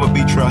can never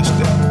be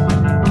trusted.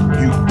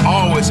 You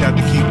always have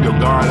to keep your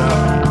guard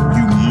up.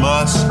 You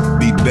must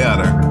be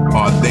better,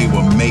 or they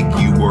will make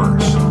you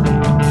worse.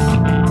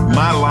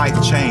 My life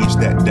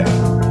changed that day.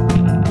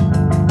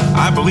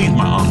 I believed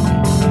my uncle,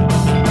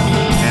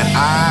 and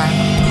I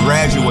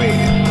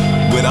graduated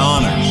with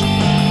honors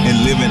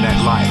in living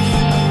that life.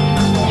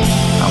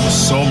 I was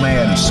so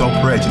mad and so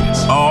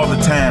prejudiced. All the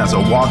times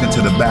I walked into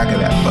the back of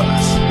that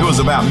bus, it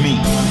was about me.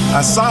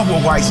 I saw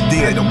what whites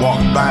did to walk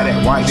by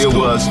that white school. It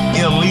was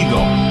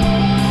illegal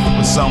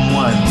for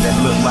someone that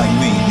looked like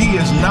me. He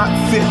is not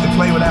fit to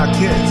play with our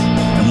kids.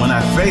 And when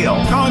I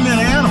failed, call him an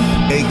animal.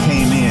 They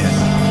came in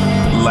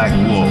like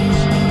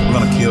wolves. We're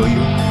gonna kill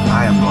you.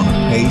 I am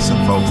gonna pay some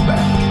folks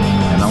back.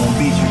 And I'm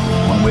gonna beat you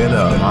one way or the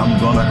other. I'm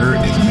gonna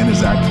hurt as many as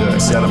I could.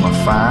 Set them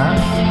afire,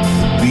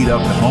 beat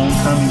up the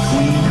homecoming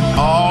queen,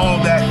 all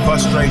that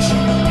frustration.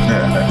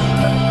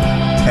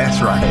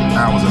 That's right,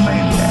 I was a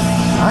maniac.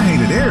 I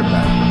hated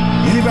everybody.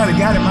 Anybody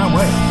got in my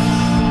way.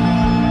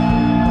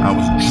 I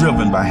was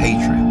driven by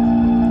hatred.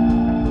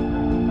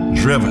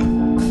 Driven.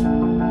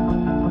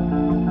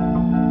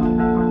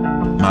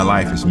 My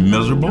life is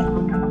miserable.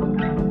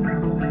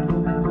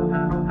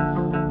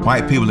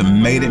 White people have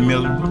made it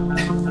miserable.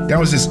 There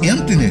was this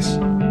emptiness.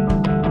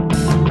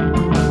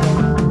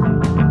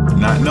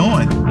 Not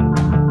knowing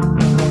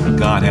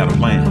God had a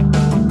plan.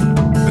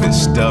 But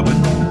it's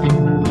stubborn,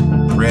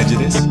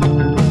 prejudiced,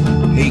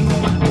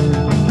 hateful,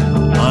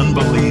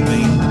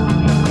 unbelieving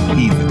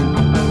heathen.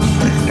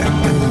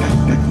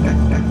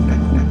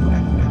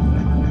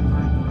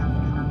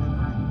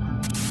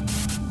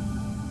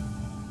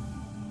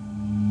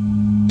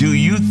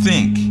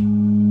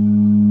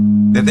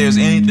 that there's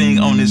anything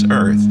on this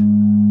earth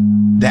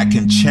that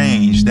can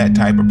change that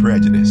type of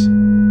prejudice.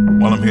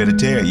 Well, I'm here to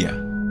tell you,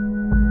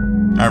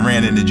 I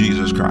ran into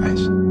Jesus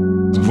Christ.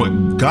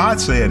 What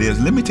God said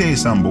is, let me tell you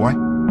something, boy.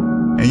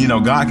 And you know,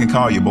 God can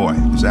call you boy.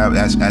 So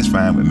that's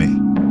fine with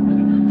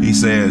me. He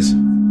says,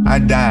 I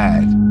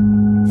died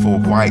for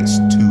whites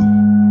too.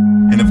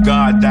 And if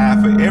God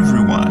died for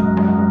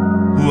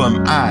everyone, who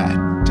am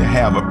I to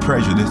have a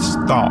prejudiced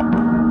thought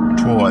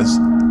towards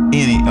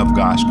any of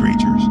God's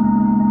creatures?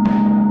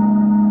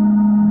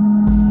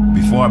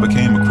 Before I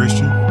became a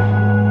Christian,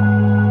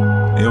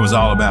 it was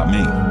all about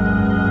me.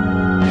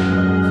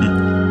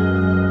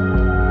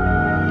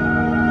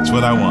 It's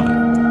what I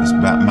want. It's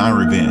about my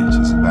revenge.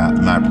 It's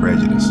about my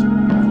prejudice.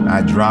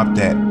 I dropped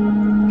that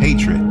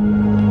hatred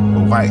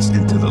for whites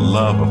into the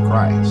love of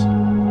Christ.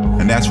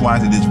 And that's why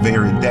to this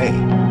very day,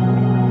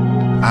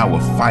 I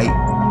will fight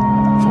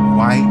for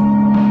white,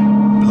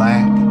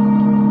 black,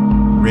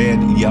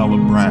 red, yellow,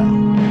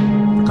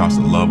 brown, because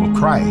the love of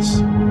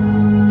Christ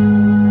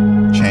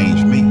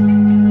changed me,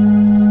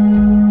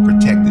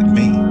 protected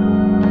me,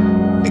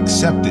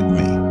 accepted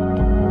me,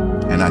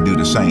 and I do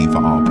the same for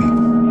all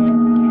people.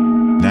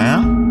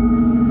 Now,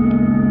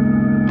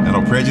 that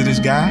old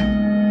prejudiced guy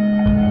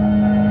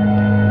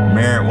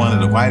married one of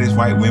the whitest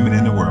white women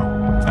in the world.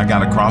 I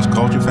got a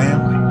cross-culture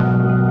family.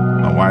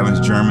 My wife is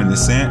German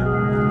descent.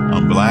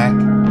 I'm black.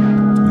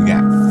 We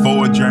got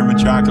 4 German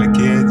chocolate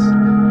kids,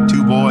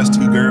 2 boys,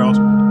 2 girls,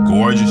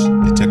 gorgeous.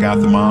 They took out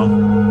the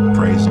mom.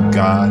 Praise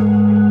God.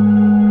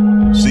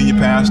 Senior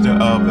pastor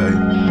of a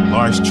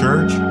large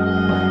church.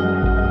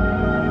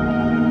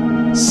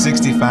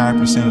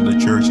 65% of the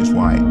church is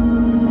white.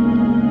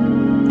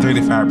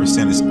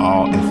 35% is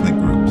all ethnic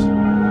groups.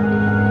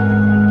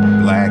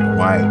 Black,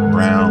 white,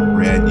 brown,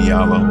 red,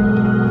 yellow.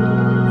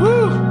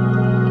 Woo!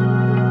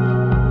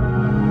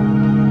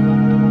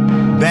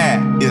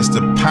 That is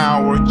the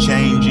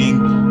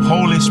power-changing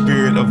Holy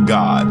Spirit of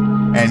God,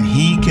 and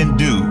He can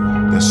do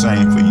the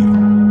same for you.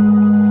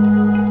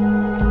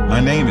 My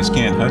name is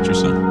Ken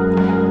Hutcherson,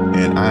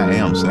 and I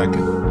am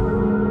second.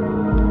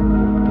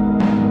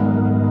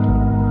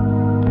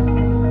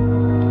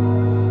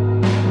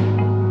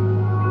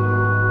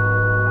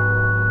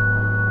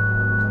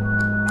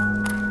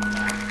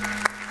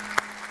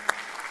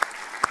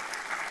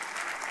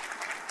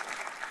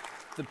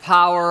 The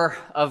power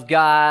of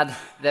God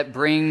that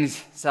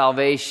brings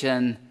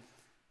salvation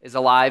is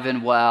alive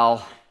and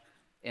well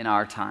in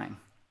our time.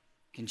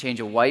 It can change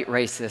a white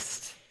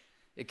racist.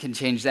 It can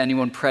change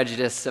anyone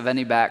prejudiced of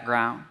any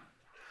background.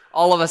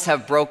 All of us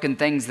have broken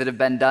things that have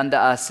been done to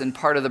us, and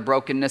part of the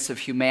brokenness of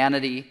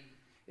humanity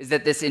is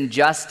that this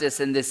injustice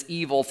and this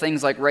evil,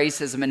 things like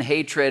racism and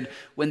hatred,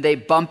 when they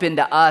bump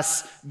into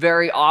us,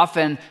 very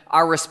often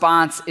our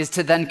response is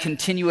to then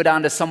continue it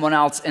on to someone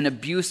else, and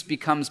abuse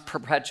becomes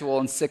perpetual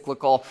and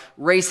cyclical.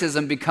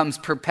 Racism becomes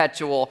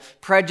perpetual.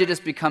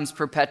 Prejudice becomes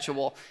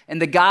perpetual. And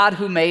the God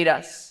who made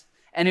us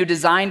and who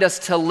designed us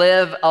to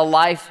live a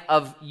life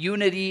of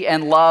unity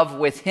and love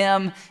with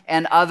Him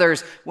and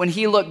others, when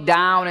He looked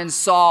down and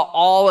saw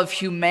all of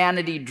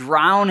humanity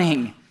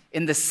drowning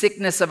in the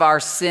sickness of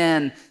our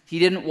sin, He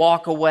didn't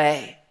walk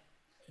away,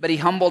 but He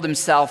humbled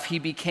Himself. He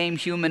became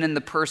human in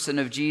the person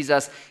of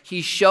Jesus.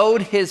 He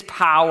showed His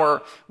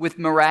power with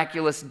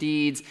miraculous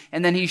deeds,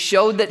 and then He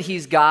showed that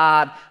He's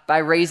God by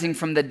raising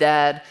from the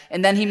dead.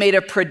 And then He made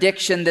a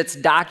prediction that's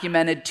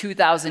documented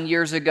 2,000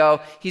 years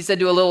ago. He said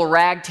to a little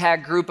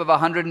ragtag group of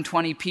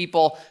 120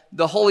 people,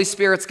 the Holy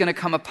Spirit's going to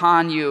come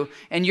upon you,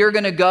 and you're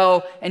going to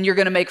go and you're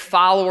going to make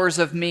followers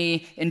of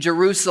me in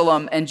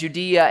Jerusalem and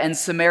Judea and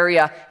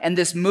Samaria, and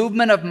this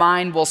movement of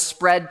mine will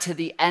spread to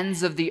the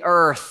ends of the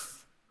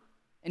earth.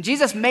 And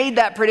Jesus made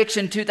that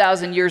prediction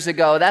 2,000 years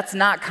ago. That's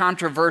not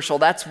controversial.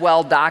 That's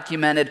well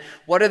documented.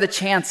 What are the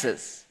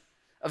chances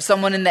of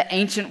someone in the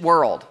ancient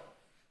world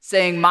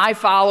saying, my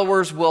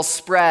followers will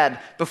spread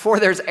before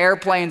there's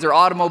airplanes or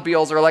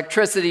automobiles or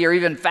electricity or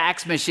even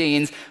fax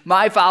machines?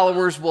 My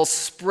followers will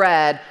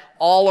spread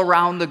all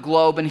around the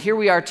globe. And here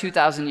we are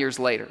 2,000 years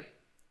later,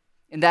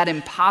 and that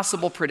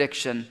impossible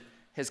prediction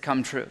has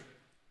come true.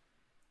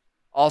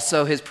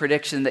 Also, His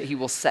prediction that He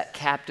will set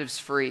captives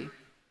free.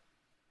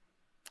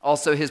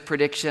 Also, His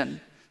prediction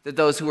that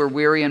those who are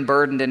weary and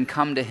burdened and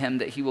come to Him,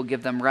 that He will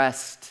give them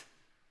rest,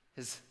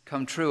 has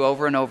come true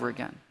over and over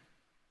again.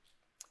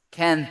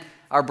 Ken,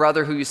 our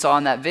brother who you saw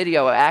in that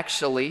video,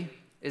 actually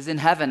is in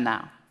heaven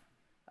now.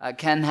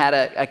 Ken had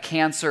a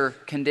cancer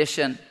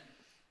condition,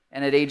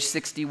 and at age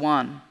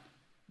 61,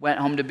 went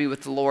home to be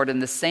with the Lord.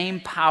 And the same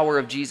power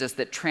of Jesus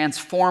that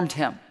transformed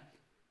him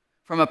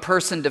from a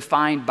person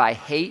defined by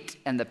hate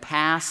and the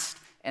past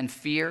and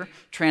fear,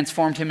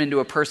 transformed him into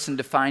a person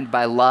defined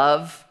by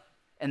love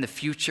and the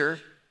future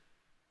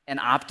and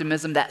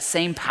optimism. That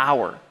same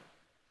power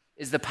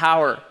is the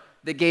power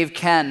that gave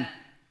Ken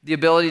the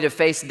ability to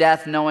face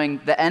death,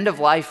 knowing the end of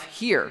life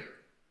here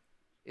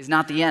is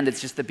not the end,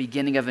 it's just the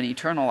beginning of an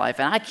eternal life.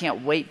 And I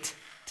can't wait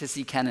to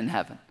see Ken in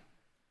heaven.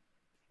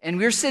 And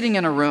we're sitting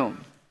in a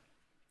room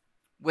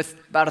with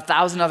about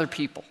 1,000 other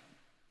people.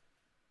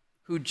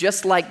 who,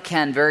 just like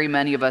Ken, very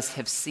many of us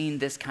have seen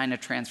this kind of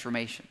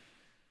transformation.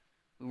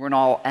 We weren't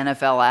all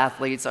NFL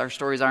athletes. Our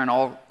stories aren't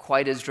all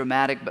quite as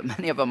dramatic, but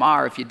many of them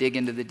are if you dig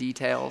into the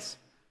details.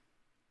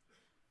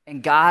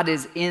 And God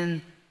is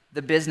in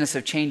the business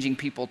of changing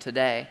people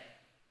today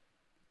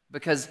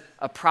because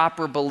a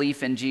proper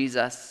belief in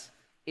Jesus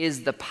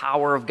is the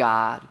power of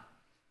God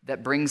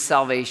that brings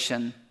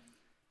salvation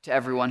to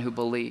everyone who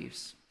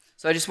believes.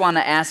 So I just want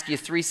to ask you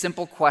 3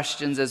 simple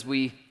questions as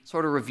we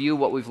sort of review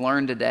what we've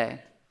learned today.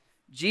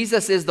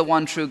 Jesus is the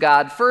one true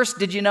God. First,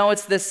 did you know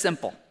it's this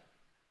simple?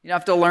 You don't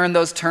have to learn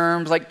those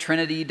terms like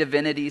Trinity,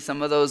 divinity,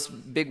 some of those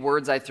big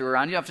words I threw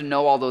around. You don't have to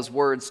know all those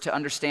words to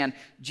understand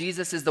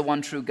Jesus is the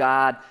one true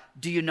God.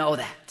 Do you know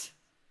that?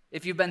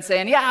 If you've been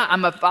saying, yeah,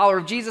 I'm a follower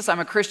of Jesus, I'm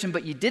a Christian,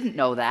 but you didn't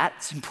know that,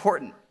 it's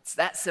important. It's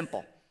that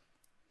simple.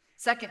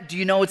 Second, do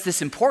you know it's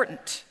this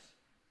important?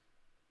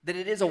 That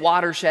it is a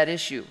watershed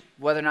issue,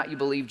 whether or not you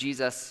believe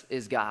Jesus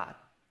is God.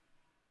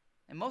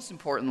 And most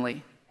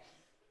importantly,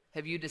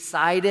 have you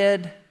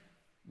decided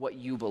what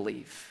you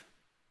believe?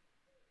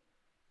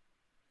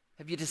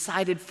 Have you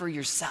decided for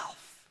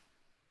yourself?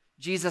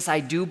 Jesus,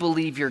 I do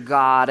believe you're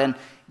God, and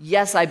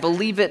yes, I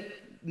believe it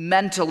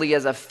mentally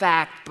as a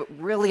fact, but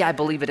really I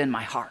believe it in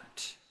my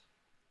heart.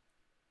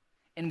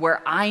 And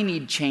where I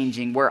need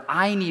changing, where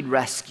I need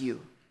rescue,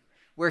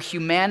 where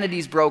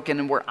humanity's broken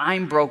and where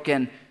I'm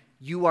broken,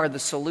 you are the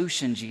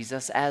solution,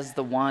 Jesus, as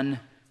the one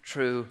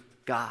true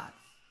God.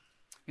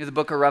 You know, the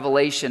book of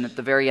Revelation, at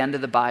the very end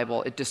of the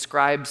Bible, it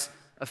describes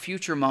a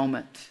future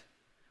moment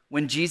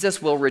when Jesus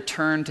will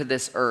return to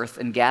this earth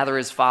and gather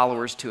his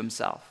followers to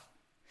himself.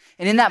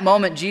 And in that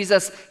moment,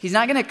 Jesus, he's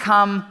not going to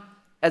come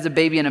as a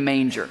baby in a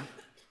manger.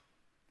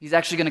 He's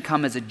actually going to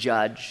come as a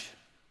judge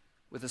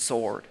with a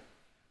sword,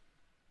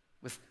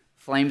 with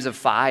flames of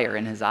fire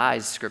in his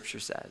eyes, Scripture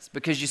says.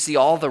 Because you see,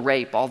 all the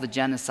rape, all the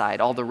genocide,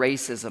 all the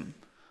racism,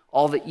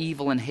 all the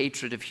evil and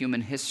hatred of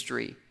human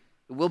history,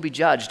 it will be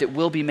judged, it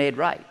will be made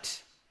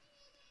right.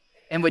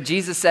 And what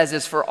Jesus says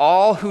is, for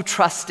all who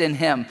trust in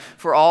him,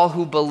 for all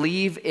who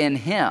believe in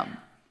him,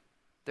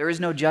 there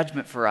is no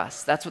judgment for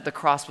us. That's what the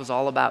cross was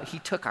all about. He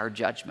took our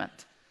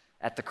judgment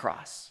at the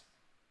cross.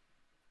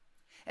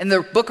 And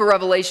the book of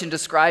Revelation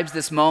describes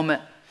this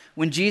moment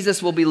when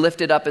Jesus will be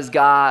lifted up as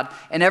God,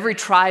 and every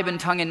tribe and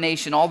tongue and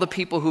nation, all the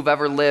people who've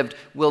ever lived,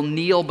 will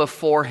kneel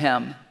before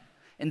him,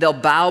 and they'll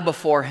bow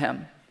before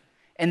him,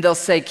 and they'll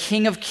say,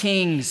 King of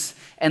Kings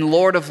and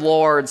Lord of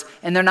Lords.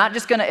 And they're not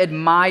just going to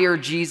admire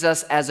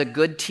Jesus as a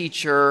good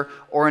teacher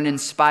or an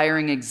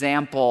inspiring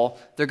example.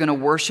 They're going to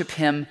worship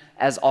him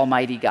as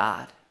Almighty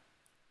God.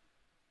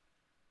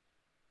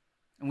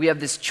 And we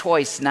have this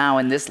choice now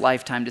in this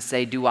lifetime to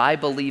say, do I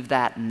believe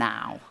that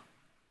now?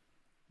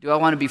 Do I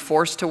want to be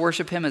forced to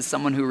worship him as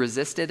someone who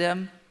resisted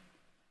him?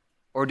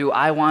 Or do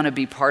I want to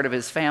be part of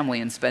his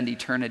family and spend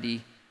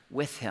eternity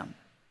with him?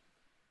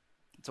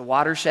 It's a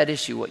watershed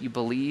issue, what you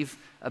believe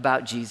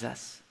about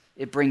Jesus.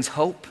 It brings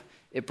hope,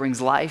 it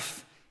brings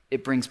life,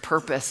 it brings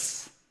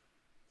purpose.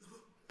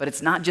 But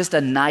it's not just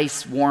a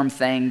nice, warm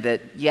thing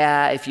that,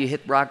 yeah, if you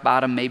hit rock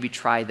bottom, maybe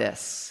try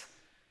this.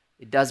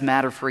 It does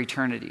matter for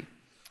eternity,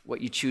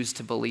 what you choose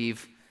to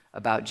believe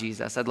about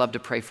Jesus. I'd love to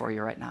pray for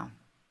you right now.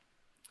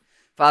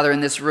 Father,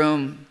 in this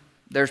room,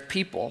 there's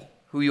people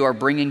who you are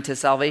bringing to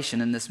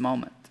salvation in this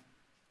moment.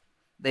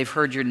 They've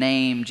heard your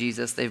name,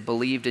 Jesus. They've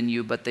believed in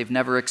you, but they've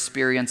never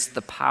experienced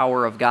the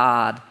power of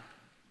God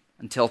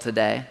until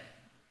today.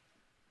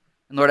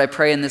 And Lord, I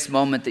pray in this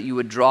moment that you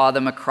would draw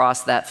them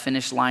across that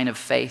finish line of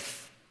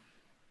faith,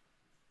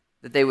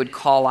 that they would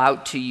call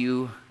out to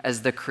you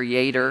as the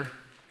Creator,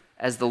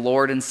 as the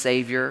Lord and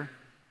Savior,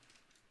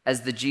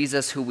 as the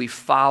Jesus who we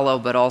follow,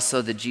 but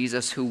also the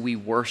Jesus who we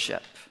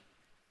worship.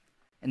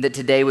 And that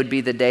today would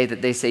be the day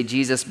that they say,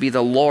 Jesus, be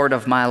the Lord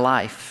of my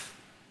life.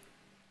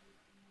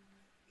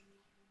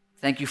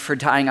 Thank you for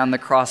dying on the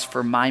cross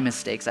for my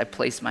mistakes. I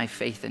place my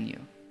faith in you.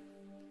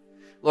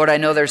 Lord, I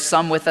know there's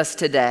some with us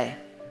today,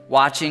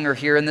 watching or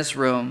here in this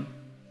room,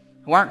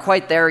 who aren't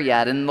quite there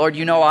yet. And Lord,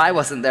 you know I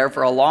wasn't there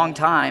for a long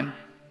time.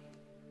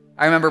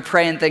 I remember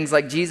praying things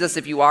like, Jesus,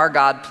 if you are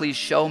God, please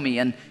show me.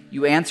 And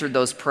you answered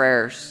those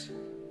prayers.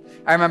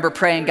 I remember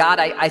praying, God,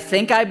 I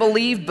think I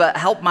believe, but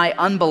help my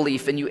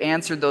unbelief. And you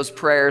answered those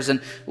prayers. And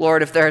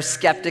Lord, if there are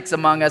skeptics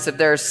among us, if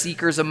there are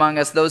seekers among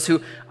us, those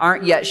who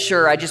aren't yet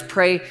sure, I just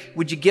pray,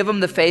 would you give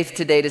them the faith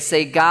today to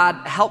say,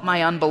 God, help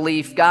my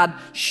unbelief. God,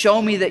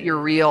 show me that you're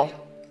real.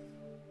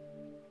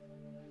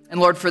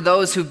 And Lord, for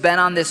those who've been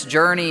on this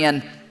journey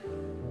and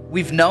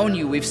we've known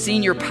you, we've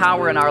seen your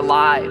power in our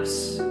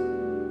lives,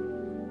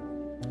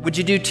 would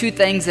you do two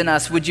things in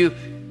us? Would you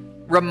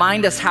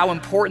remind us how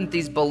important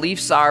these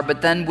beliefs are,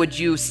 but then would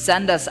you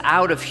send us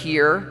out of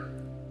here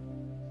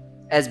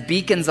as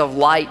beacons of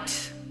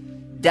light,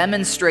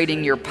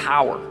 demonstrating your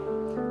power,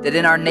 that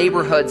in our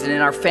neighborhoods and in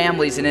our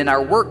families and in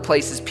our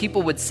workplaces,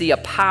 people would see a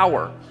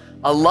power,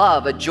 a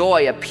love, a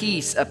joy, a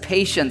peace, a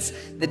patience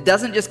that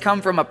doesn't just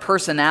come from a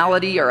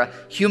personality or a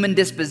human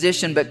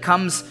disposition, but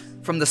comes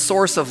from the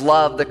source of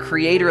love, the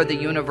creator of the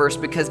universe.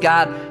 Because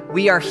God,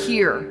 we are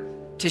here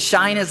to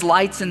shine as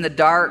lights in the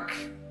dark,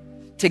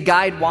 to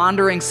guide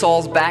wandering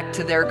souls back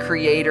to their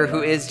Creator,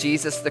 who is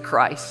Jesus the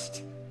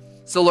Christ.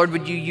 So Lord,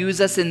 would you use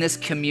us in this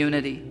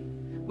community?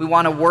 We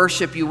want to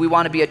worship you. We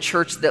want to be a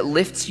church that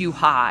lifts you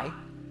high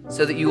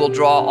so that you will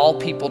draw all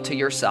people to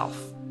yourself.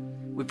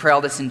 We pray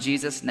all this in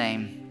Jesus'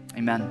 name.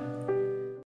 Amen.